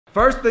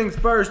First things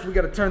first, we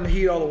got to turn the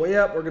heat all the way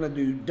up. We're going to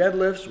do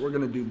deadlifts. We're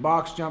going to do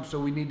box jumps. So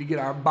we need to get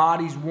our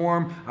bodies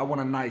warm. I want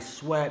a nice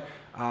sweat.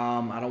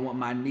 I don't want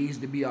my knees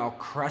to be all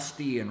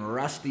crusty and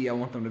rusty. I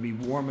want them to be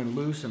warm and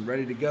loose and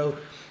ready to go.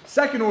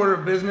 Second order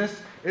of business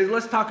is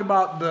let's talk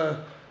about the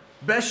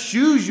best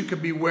shoes you could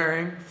be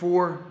wearing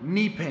for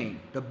knee pain.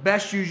 The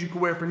best shoes you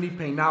can wear for knee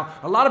pain. Now,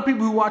 a lot of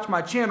people who watch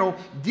my channel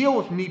deal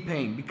with knee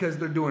pain because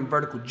they're doing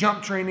vertical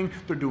jump training,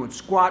 they're doing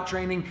squat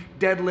training,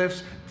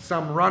 deadlifts.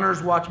 Some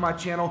runners watch my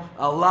channel.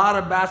 A lot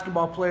of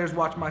basketball players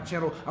watch my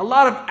channel. A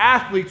lot of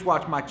athletes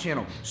watch my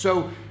channel.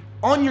 So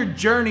on your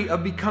journey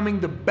of becoming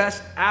the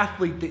best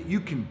athlete that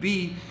you can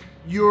be,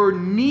 your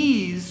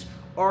knees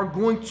are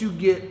going to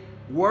get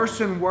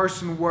worse and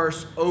worse and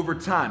worse over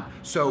time.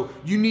 So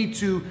you need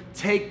to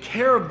take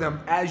care of them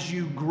as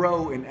you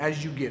grow and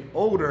as you get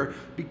older,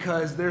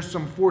 because there's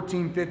some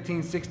 14,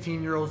 15,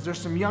 16-year-olds, there's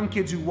some young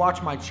kids who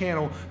watch my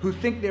channel who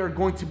think they're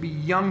going to be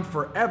young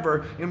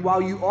forever. And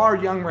while you are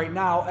young right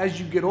now, as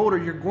you get older,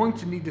 you're going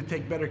to need to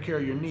take better care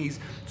of your knees.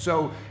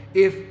 So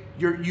if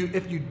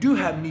you do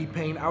have knee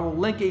pain, I will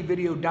link a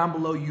video down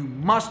below. You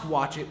must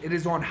watch it. It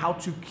is on how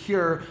to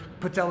cure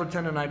patellar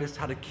tendonitis,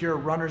 how to cure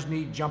runner's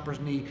knee, jumper's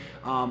knee,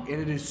 and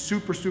it is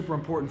super, super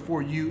important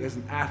for you as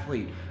an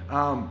athlete.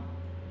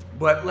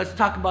 But let's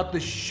talk about the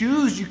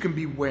shoes you can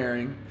be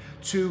wearing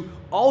to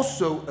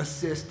also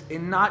assist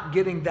in not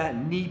getting that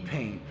knee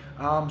pain.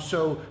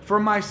 So for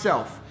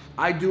myself,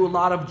 I do a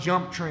lot of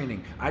jump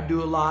training. I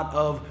do a lot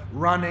of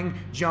running,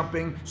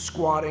 jumping,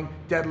 squatting,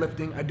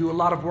 deadlifting. I do a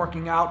lot of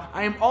working out.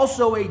 I am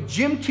also a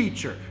gym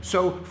teacher.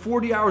 So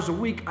 40 hours a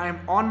week, I am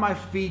on my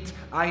feet.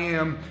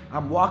 I'm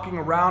walking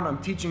around, I'm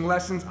teaching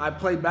lessons. I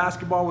play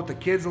basketball with the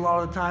kids a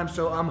lot of the time.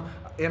 So I'm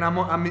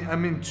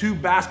in 2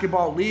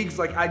 basketball leagues.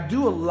 Like, I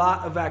do a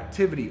lot of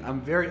activity.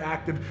 I'm very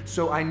active,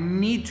 so I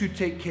need to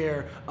take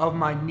care of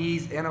my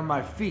knees and of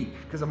my feet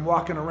because I'm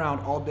walking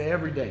around all day,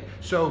 every day.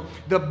 So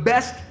the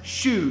best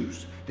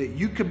shoes that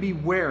you could be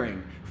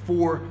wearing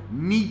for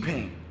knee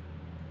pain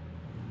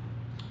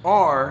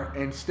are,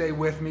 and stay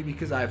with me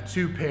because I have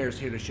 2 pairs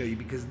here to show you,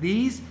 because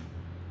these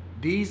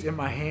in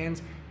my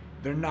hands,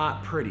 they're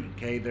not pretty,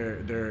 okay?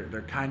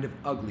 They're kind of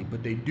ugly,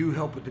 but they do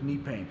help with the knee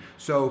pain.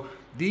 So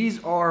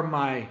these are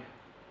my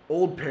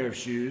old pair of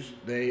shoes.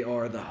 They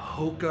are the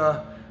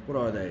Hoka, what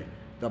are they?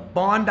 The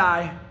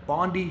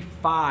Bondi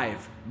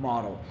 5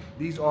 model.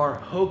 These are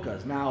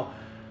Hokas. Now,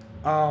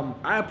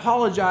 I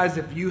apologize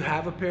if you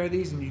have a pair of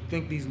these and you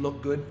think these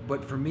look good,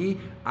 but for me,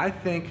 I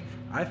think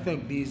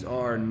these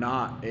are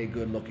not a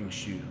good looking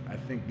shoe. I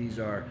think these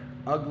are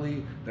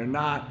ugly. They're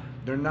not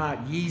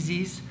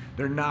Yeezys.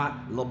 They're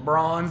not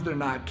LeBrons, they're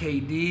not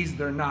KDs,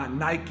 they're not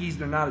Nikes,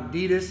 they're not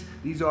Adidas.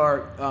 These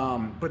are,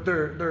 but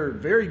they're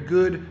very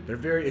good, they're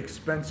very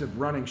expensive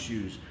running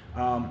shoes.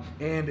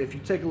 And if you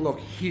take a look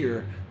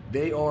here,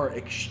 they are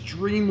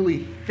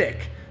extremely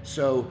thick.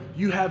 So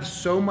you have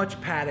so much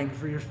padding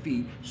for your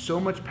feet, so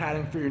much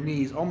padding for your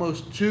knees,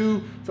 almost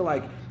 2 to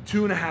like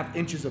 2.5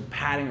 inches of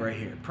padding right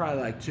here,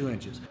 probably like 2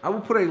 inches. I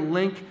will put a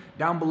link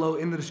down below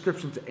in the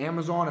description to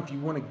Amazon if you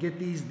want to get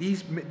these.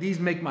 These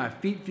make my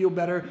feet feel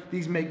better.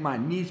 These make my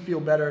knees feel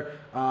better.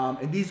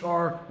 And these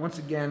are, once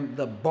again,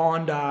 the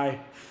Bondi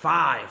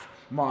 5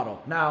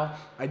 model. Now,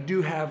 I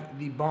do have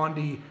the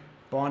Bondi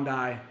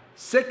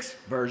 6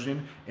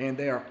 version, and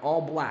they are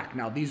all black.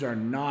 Now, these are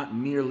not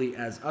nearly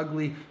as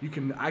ugly.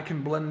 I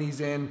can blend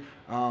these in.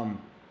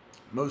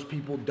 Most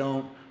people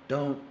don't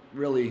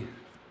really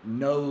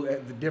know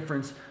the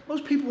difference.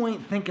 Most people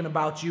ain't thinking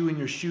about you and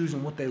your shoes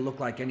and what they look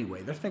like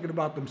anyway. They're thinking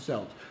about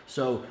themselves.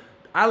 So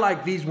I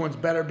like these ones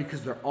better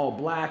because they're all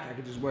black. I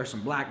could just wear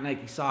some black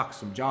Nike socks,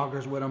 some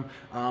joggers with them.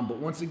 But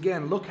once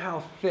again, look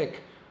how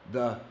thick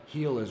the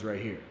heel is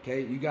right here,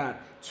 okay? You got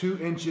 2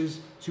 inches,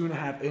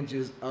 2.5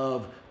 inches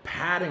of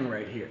padding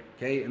right here,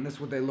 okay? And this is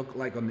what they look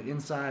like on the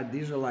inside.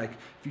 These are like,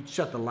 if you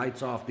shut the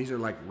lights off, these are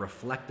like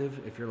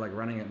reflective if you're like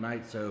running at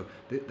night. So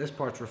this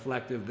part's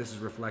reflective, this is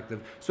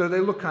reflective. So they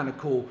look kind of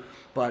cool,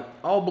 but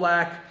all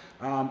black.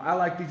 I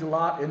like these a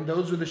lot, and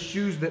those are the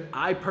shoes that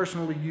I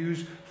personally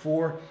use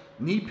for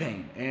knee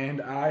pain.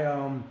 And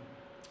I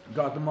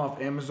got them off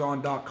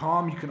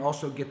Amazon.com. You can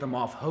also get them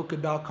off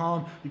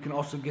Hoka.com. You can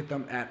also get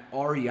them at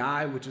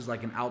REI, which is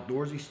like an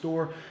outdoorsy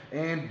store.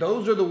 And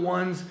those are the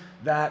ones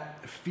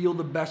that feel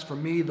the best for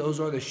me.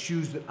 Those are the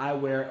shoes that I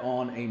wear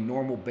on a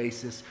normal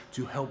basis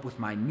to help with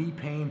my knee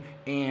pain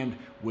and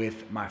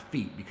with my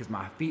feet, because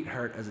my feet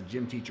hurt as a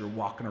gym teacher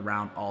walking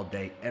around all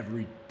day,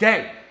 every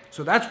day.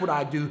 So that's what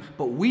I do,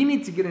 but we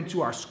need to get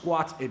into our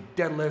squats and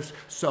deadlifts.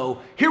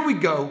 So here we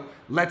go.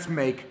 Let's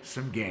make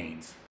some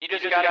gains. You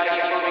just gotta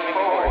keep moving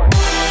forward.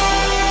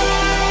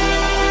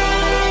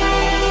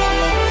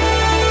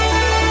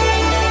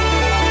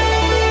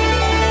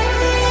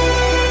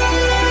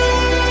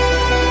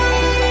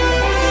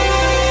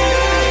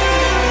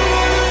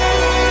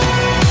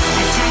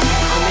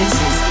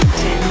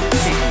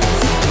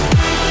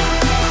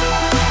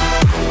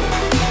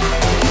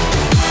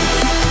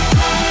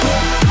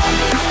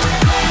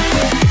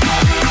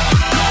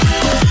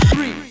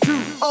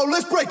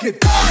 Let's break it.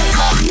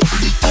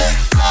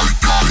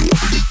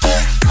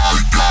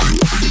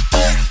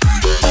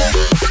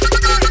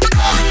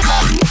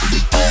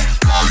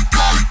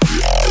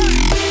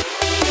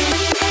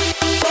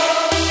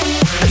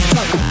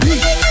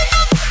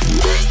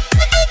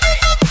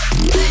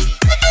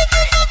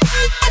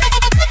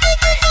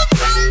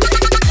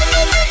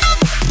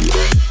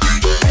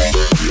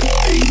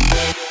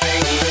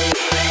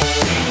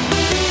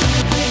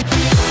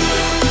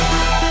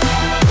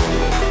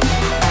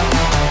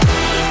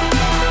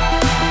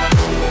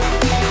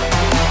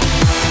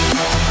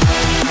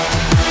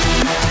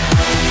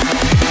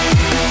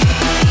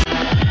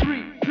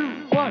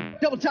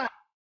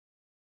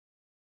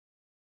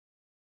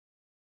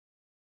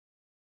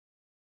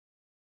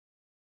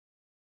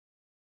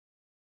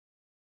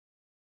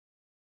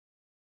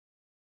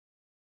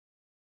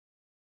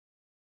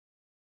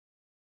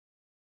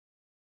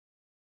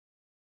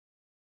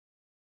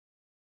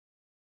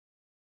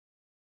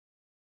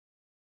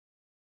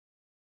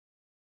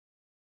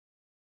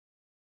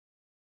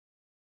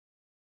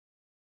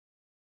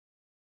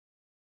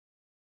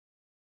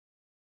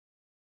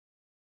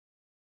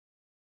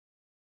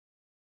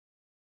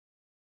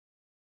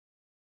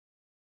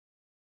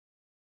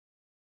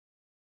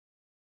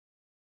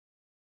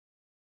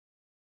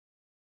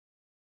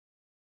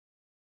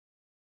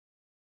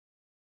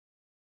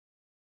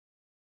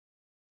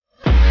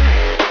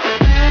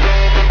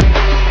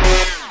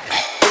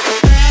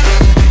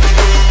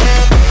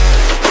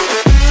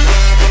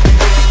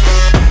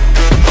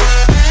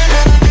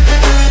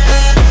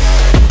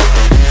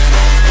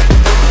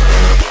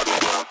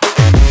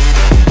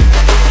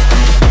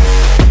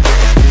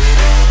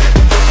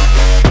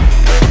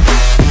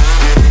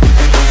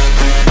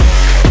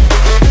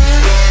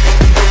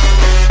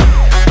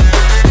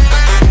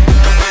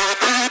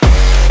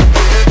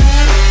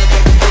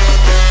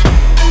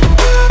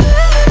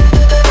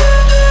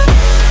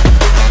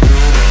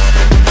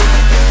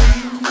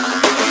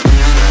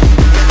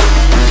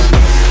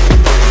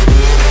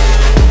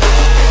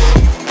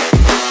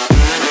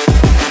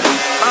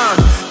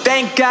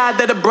 God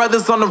that the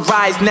brothers on the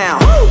rise now.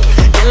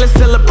 Endless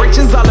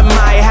celebrations all in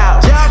my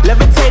house.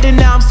 Levitating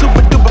now, I'm super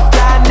duper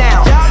fly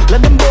now.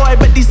 London boy,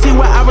 but DC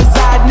where I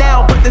reside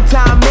now. Put the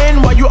time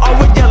in while you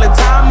always yelling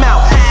time out.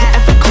 And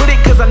for quit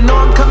it, cause I know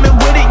I'm coming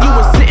with it. You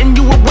were sitting,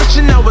 you were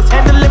wishing I was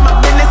handling my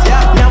business.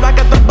 Now I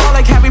got the ball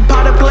like Harry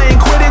Potter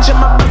playing Quidditch.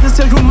 And my business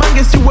is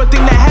humongous, you would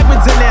think that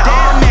happens in it.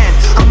 Oh man,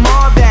 I'm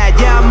all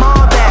that, yeah, I'm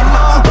all that.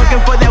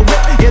 Working for that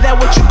whip, yeah, that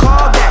what you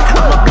call that.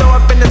 I'ma blow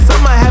up in the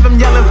summer, have them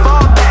yelling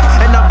fall back.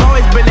 And I've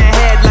always been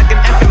ahead like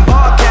an effing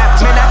ball cap.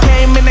 Man, I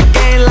came in the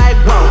game like,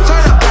 whoa.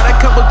 Got a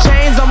couple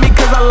chains on me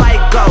cause I like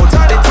gold.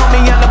 They told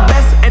me I'm the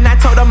best and I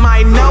told them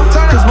I know.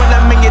 Cause when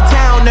I'm in your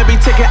town, every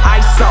ticket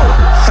I sold.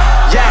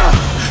 Yeah,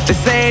 they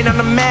saying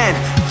I'm the man.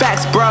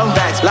 Facts, bro.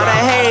 Lot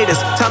of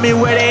haters, tell me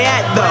where they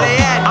at though.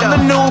 I'm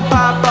the new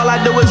pop, all I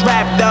do is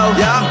rap though.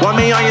 Want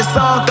me on your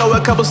song, throw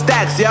a couple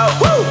stacks, yo.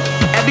 Woo!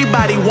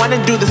 Everybody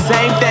wanna do the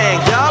same thing.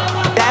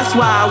 That's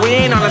why we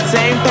ain't on the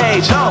same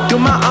page.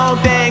 Do my own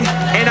thing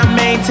and I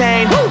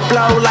maintain.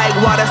 Flow like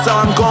water, so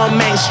I'm going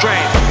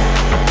mainstream.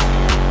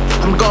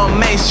 I'm going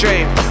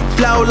mainstream.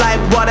 Flow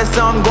like water, so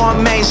I'm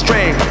going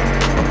mainstream.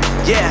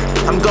 Yeah,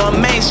 I'm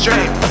going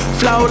mainstream.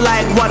 Flow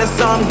like water,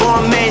 so I'm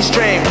going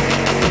mainstream.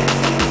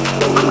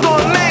 I'm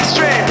going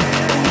mainstream.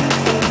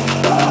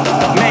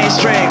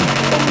 Mainstream.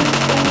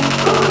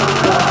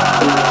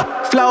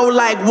 Flow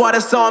like water,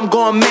 so I'm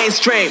going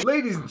mainstream.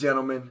 Ladies and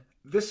gentlemen,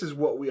 this is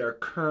what we are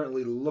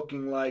currently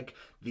looking like.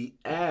 The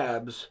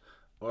abs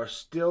are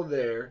still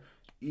there,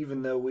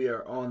 even though we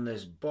are on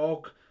this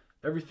bulk.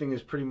 Everything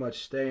is pretty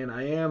much staying.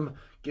 I am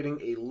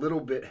getting a little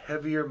bit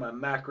heavier. My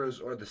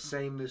macros are the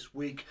same this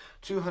week.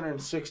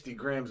 260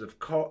 grams of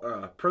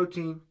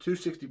protein,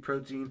 260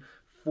 protein,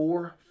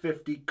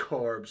 450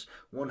 carbs,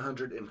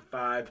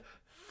 105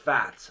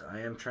 fats.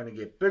 I am trying to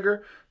get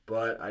bigger,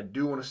 but I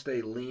do want to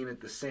stay lean at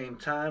the same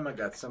time. I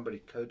got somebody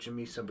coaching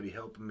me, somebody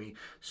helping me.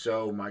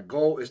 So my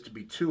goal is to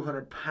be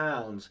 200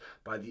 pounds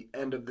by the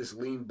end of this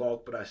lean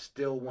bulk, but I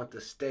still want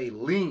to stay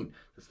lean.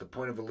 That's the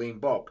point of a lean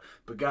bulk.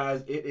 But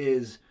guys, it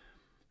is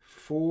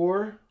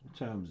what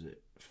time is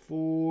it?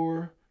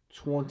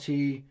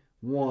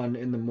 4:21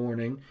 in the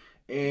morning.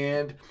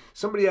 And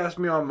somebody asked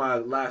me on my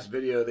last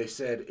video, they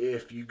said,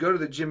 if you go to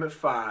the gym at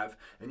 5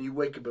 and you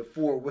wake up at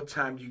 4, what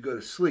time do you go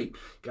to sleep?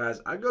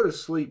 Guys, I go to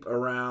sleep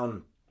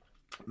around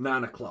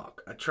 9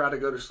 o'clock. I try to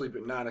go to sleep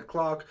at 9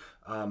 o'clock.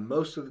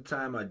 Most of the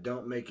time I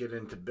don't make it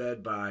into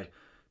bed by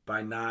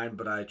 9,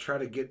 but I try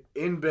to get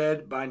in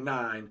bed by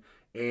 9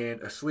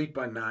 and asleep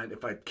by 9.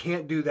 If I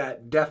can't do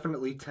that,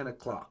 definitely 10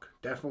 o'clock.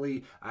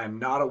 Definitely, I'm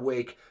not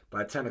awake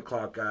by 10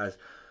 o'clock, guys.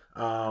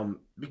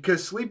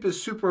 Because sleep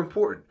is super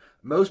important.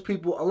 Most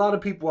people, a lot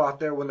of people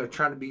out there when they're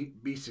trying to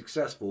be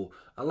successful,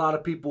 a lot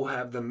of people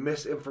have the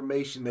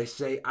misinformation. They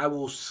say, I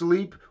will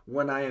sleep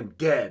when I am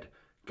dead.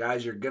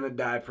 Guys, you're going to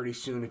die pretty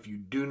soon if you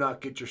do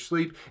not get your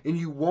sleep, and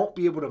you won't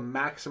be able to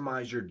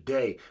maximize your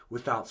day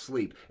without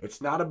sleep.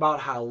 It's not about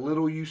how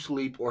little you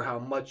sleep or how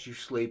much you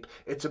sleep.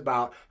 It's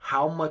about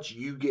how much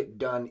you get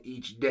done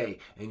each day,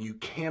 and you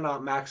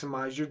cannot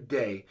maximize your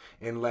day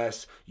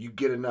unless you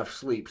get enough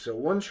sleep. So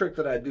one trick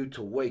that I do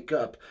to wake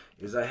up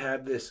is I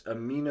have this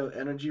amino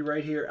energy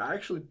right here. I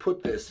actually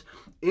put this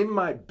in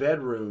my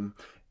bedroom,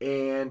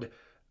 and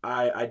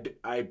I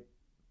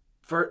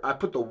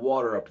put the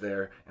water up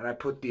there and I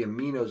put the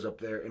aminos up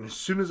there, and as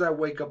soon as I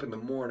wake up in the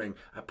morning,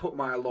 I put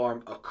my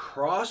alarm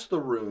across the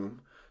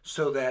room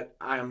so that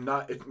my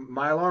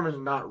alarm is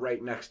not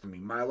right next to me.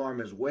 My alarm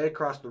is way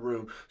across the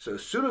room, so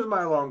as soon as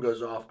my alarm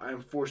goes off, I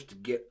am forced to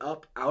get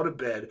up out of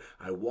bed.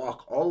 I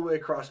walk all the way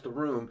across the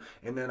room,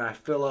 and then I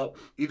fill up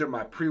either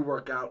my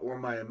pre-workout or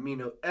my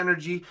amino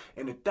energy,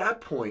 and at that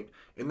point,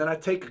 and then I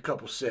take a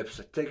couple sips,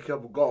 I take a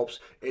couple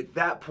gulps. At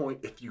that point,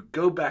 if you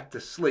go back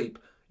to sleep,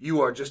 you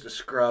are just a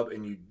scrub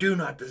and you do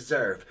not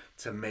deserve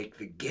to make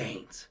the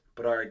gains.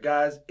 But all right,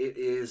 guys, it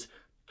is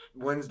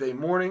Wednesday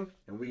morning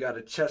and we got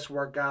a chest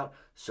workout,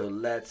 so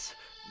let's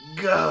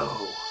go.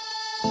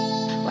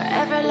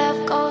 Wherever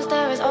love goes,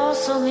 there is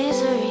also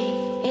misery.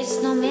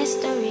 It's no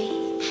mystery.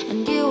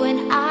 And you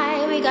and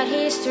I, we got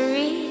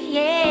history,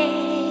 yeah.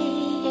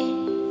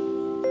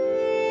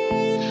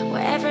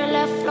 Wherever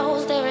love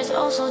flows, there is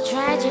also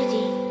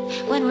tragedy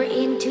when we're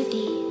in too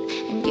deep.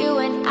 And you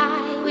and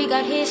I, we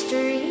got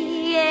history.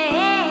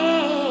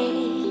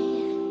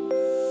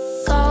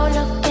 Go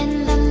look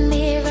in the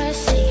mirror,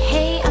 say,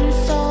 hey, I'm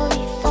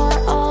sorry for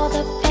all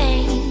the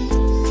pain.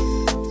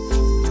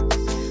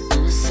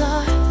 I'm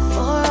sorry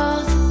for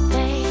all the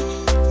pain.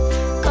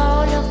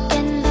 Go look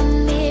in the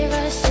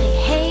mirror, say,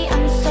 hey,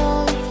 I'm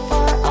sorry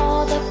for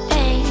all the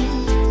pain.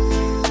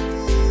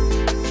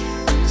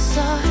 I'm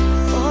sorry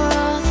for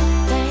all the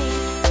pain.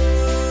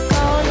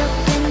 Go look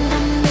in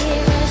the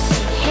mirror,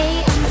 say, hey,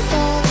 I'm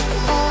sorry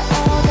for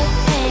all the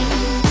pain.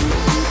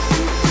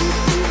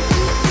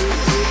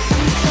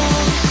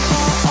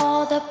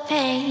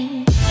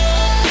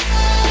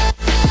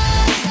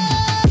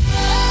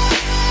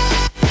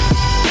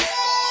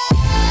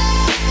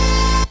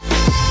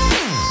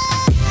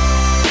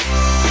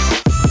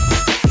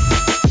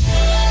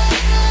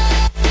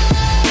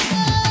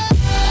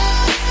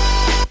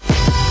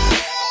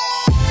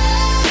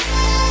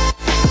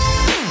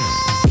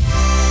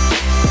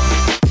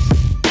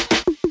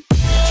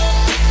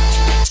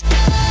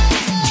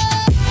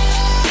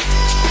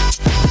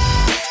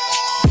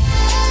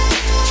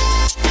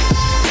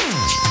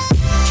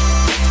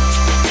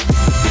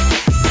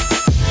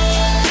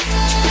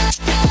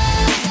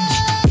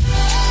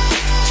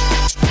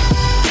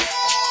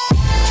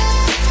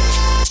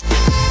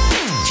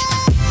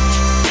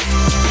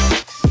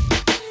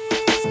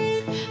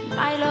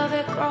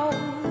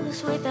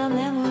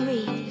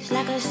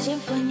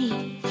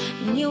 symphony,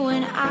 and you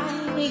and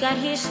I, we got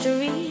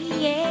history,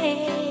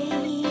 yeah.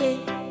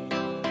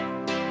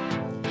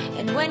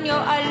 And when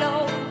you're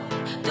alone,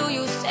 do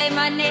you say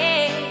my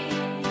name,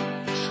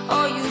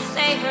 or you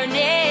say her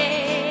name?